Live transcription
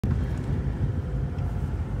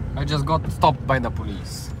I just got stopped by the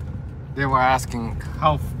police. They were asking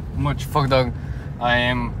how much further I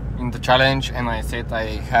am in the challenge, and I said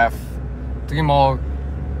I have 3 more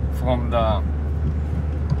from the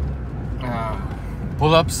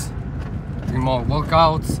pull-ups, 3 more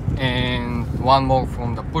workouts, and 1 more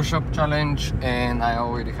from the push-up challenge, and I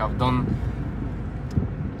already have done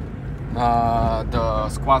the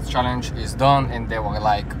squats challenge is done. And they were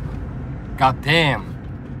like, god damn,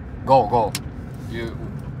 go, you,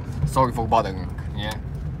 sorry for bothering. Yeah.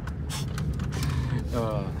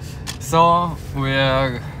 So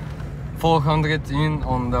we're 400 in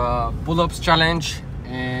on the pull-ups challenge,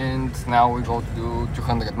 and now we go to do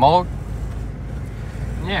 200 more.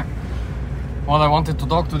 Yeah, what I wanted to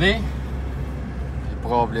talk today, you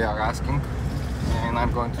probably are asking, and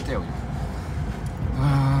I'm going to tell you.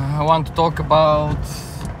 I want to talk about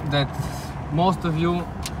that most of you,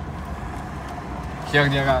 here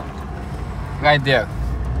they are, right there,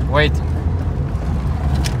 waiting.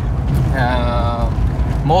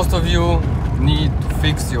 Most of you need to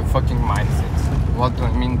fix your fucking mindset. What do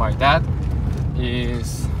I mean by that?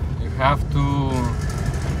 Is you have to,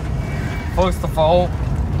 first of all,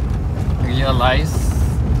 realize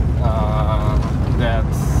that,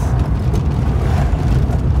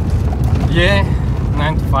 yeah,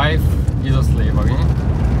 9 to 5 is a slavery,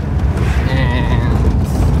 and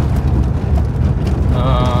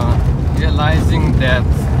realizing that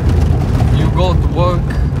you go to work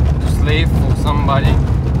to slave for somebody,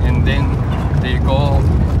 and then they go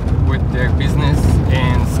with their business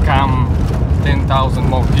and scam 10,000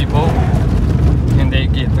 more people, and they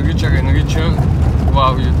get richer and richer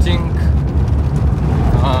while you think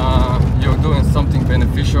you're doing something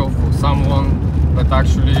beneficial for someone, but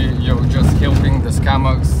actually you're just helping the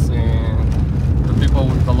scammers, and the people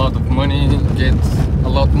with a lot of money get a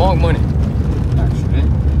lot more money, actually.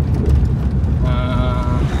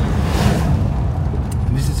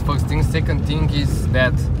 This is first thing. Second thing is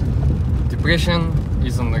that depression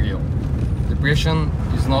is unreal. Depression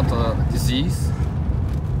is not a disease.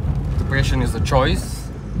 Depression is a choice,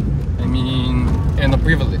 I mean, and a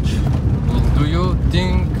privilege. I mean, do you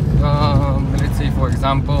think, let's say for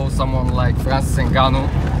example, someone like Francis Ngannou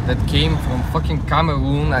that came from fucking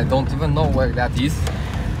Cameroon, I don't even know where that is,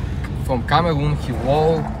 from Cameroon, he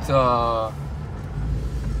walked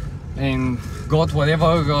and got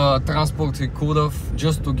whatever transport he could have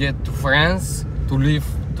just to get to France, to live,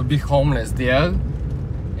 to be homeless there,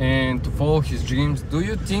 and to follow his dreams. Do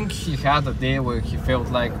you think he had a day where he felt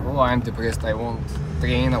like, oh, I'm depressed, I won't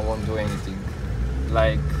train, I won't do anything?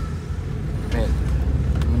 Like, man,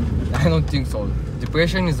 I don't think so.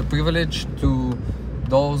 Depression is a privilege to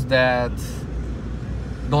those that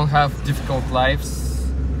don't have difficult lives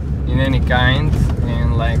in any kind,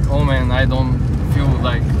 and like, oh man, I don't feel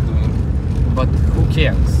like doing it. But who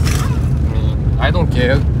cares? I mean, I don't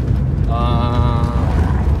care.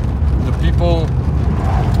 The people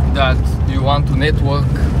that you want to network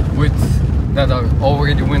with that are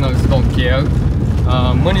already winners don't care.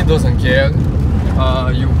 Money doesn't care.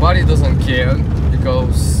 Your body doesn't care,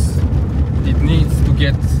 because it needs to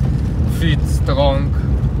get fit, strong,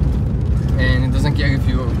 and it doesn't care if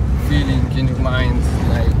you're feeling in your mind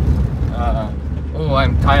like, oh,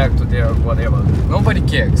 I'm tired today or whatever. Nobody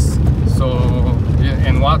cares. So,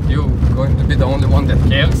 and what, you're going to be the only one that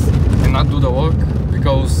cares and not do the work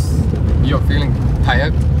because you're feeling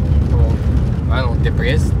tired or, I don't know,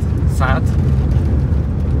 depressed, sad?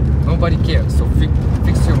 Nobody cares. So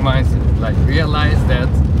fix your mindset. Like, realize that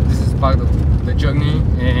this is part of the journey,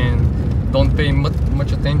 and don't pay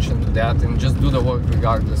much attention to that, and just do the work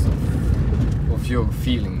regardless of your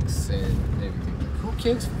feelings and everything. Who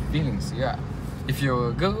cares for feelings? Yeah, if you're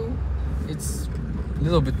a girl, it's a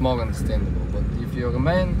little bit more understandable, but if you're a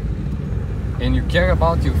man and you care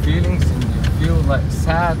about your feelings and you feel like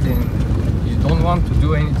sad and you don't want to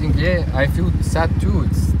do anything, yeah, I feel sad too.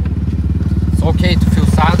 It's okay to feel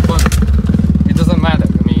sad, but it doesn't matter.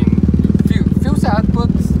 I mean, feel sad, but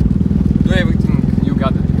do everything you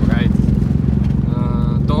gotta do, right?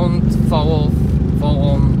 Don't fall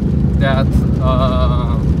on that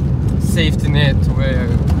safety net where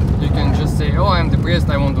you can just say, oh, I'm depressed,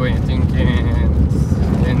 I won't do anything,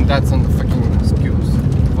 and that's a fucking excuse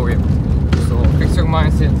for everything. So fix your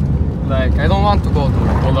mindset. Like, I don't want to go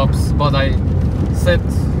to pull-ups, but I said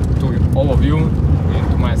to all of you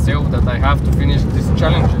and to myself that I have to finish these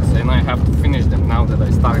challenges, and I have to finish them now that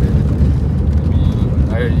I started. I mean,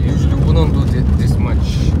 I usually wouldn't do this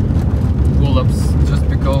much pull-ups just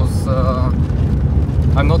because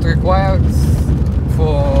I'm not required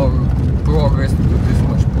for progress to do this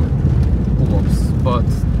much pull-ups, but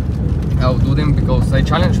I'll do them because I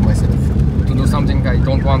challenge myself to to do something I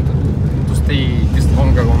don't want to stay this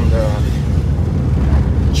longer on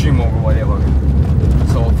the gym or whatever.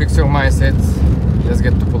 So fix your mindset, let's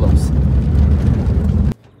get to pull-ups.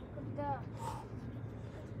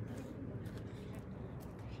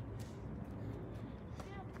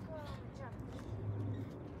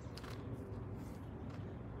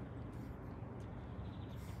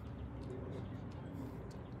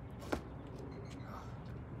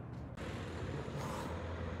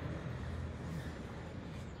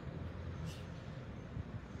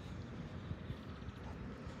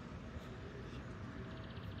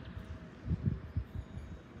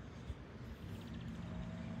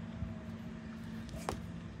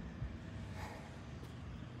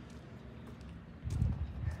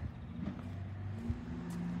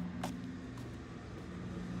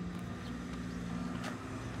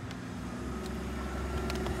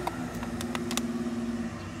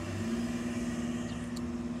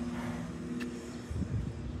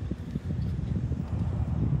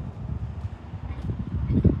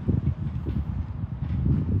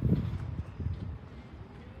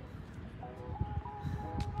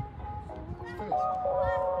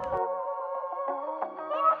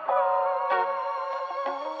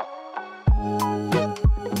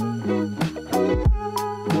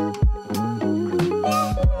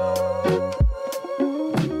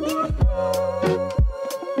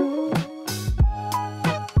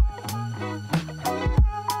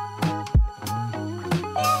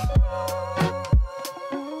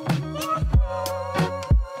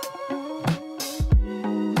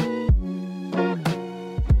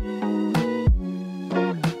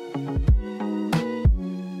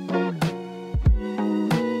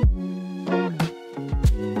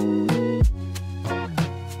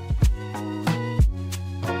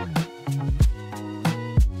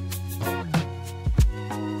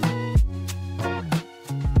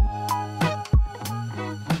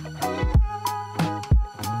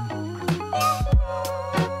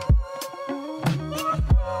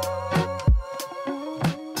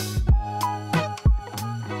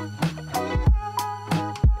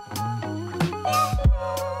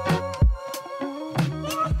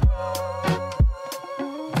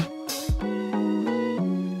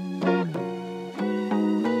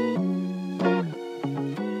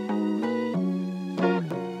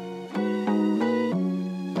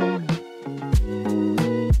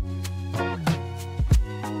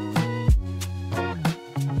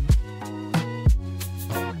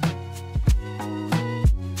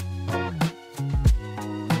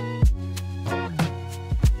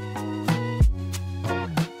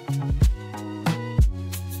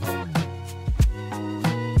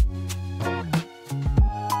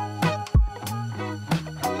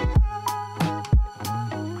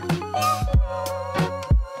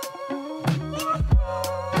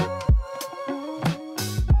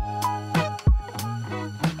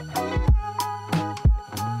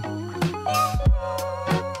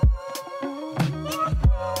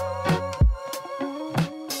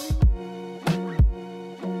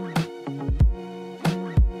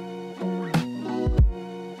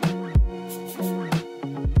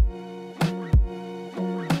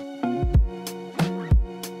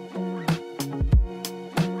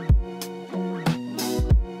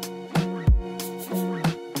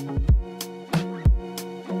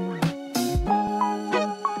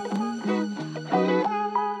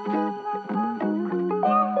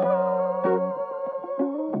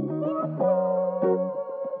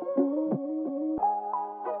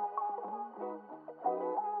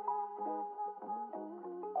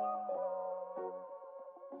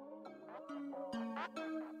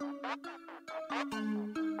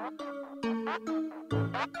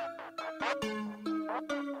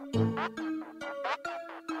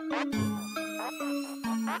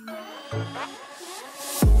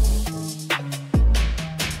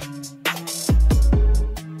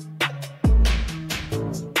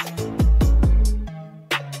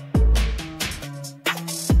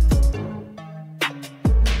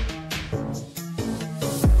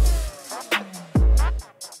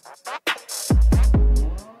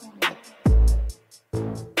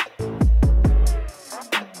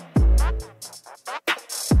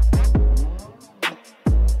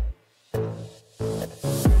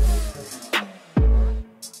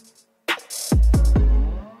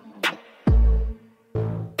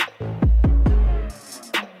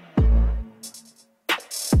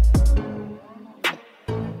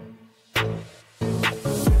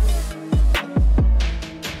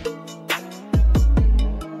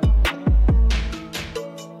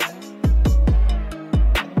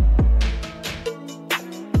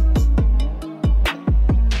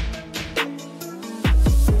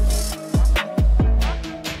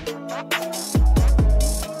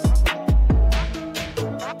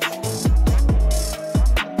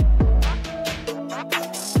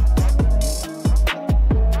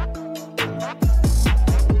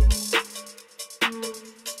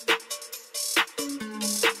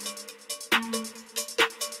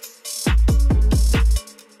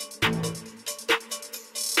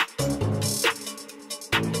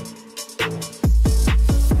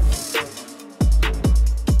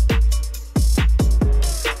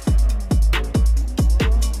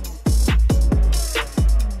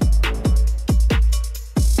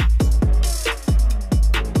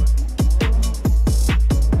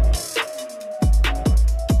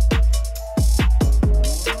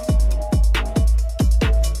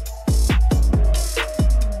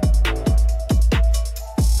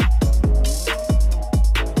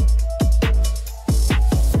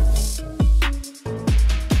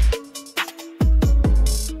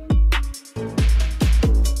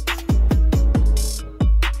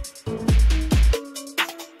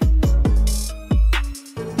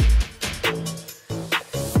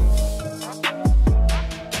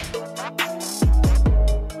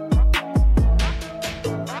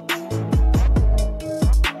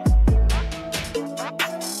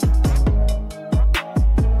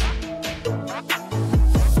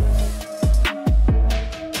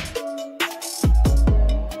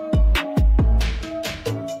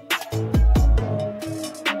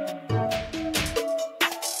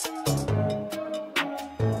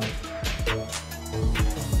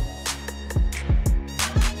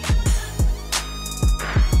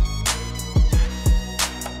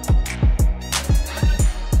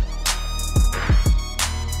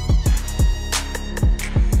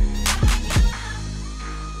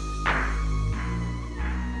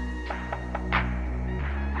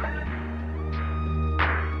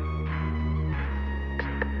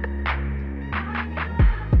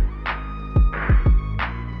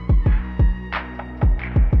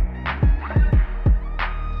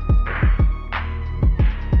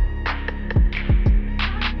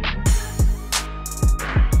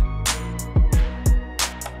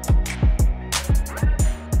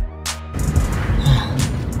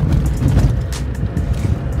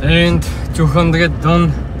 and 200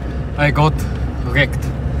 done, I got wrecked.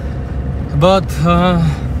 But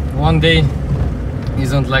one day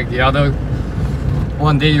isn't like the other.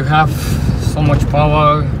 One day you have so much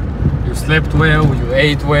power, you slept well, you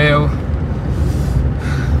ate well,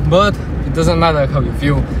 but it doesn't matter how you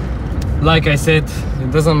feel. Like I said,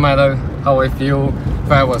 it doesn't matter how I feel,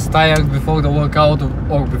 if I was tired before the workout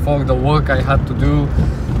or before the work I had to do.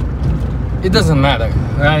 It doesn't matter,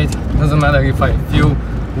 right? It doesn't matter if I feel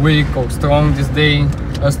weak or strong this day.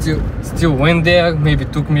 I still went there. Maybe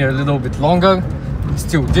it took me a little bit longer.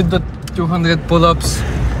 Still did the 200 pull-ups.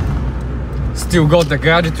 Still got the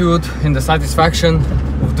gratitude and the satisfaction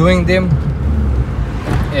of doing them.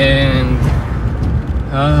 And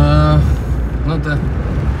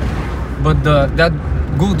that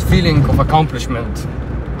good feeling of accomplishment.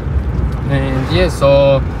 And yeah,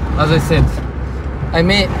 so as I said, I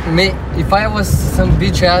may if I was some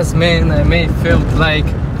bitch ass man, I may felt like,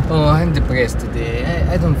 oh, I'm depressed today,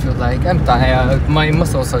 I don't feel like, I'm tired, my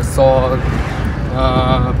muscles are sore.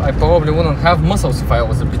 I probably wouldn't have muscles if I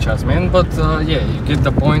was a bitch ass man, but yeah, you get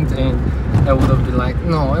the point. And I would have been like,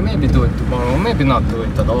 no, I maybe do it tomorrow, maybe not do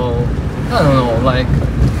it at all, I don't know, like,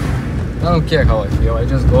 I don't care how I feel, I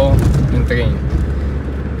just go and train.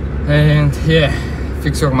 And yeah,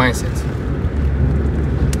 fix your mindset.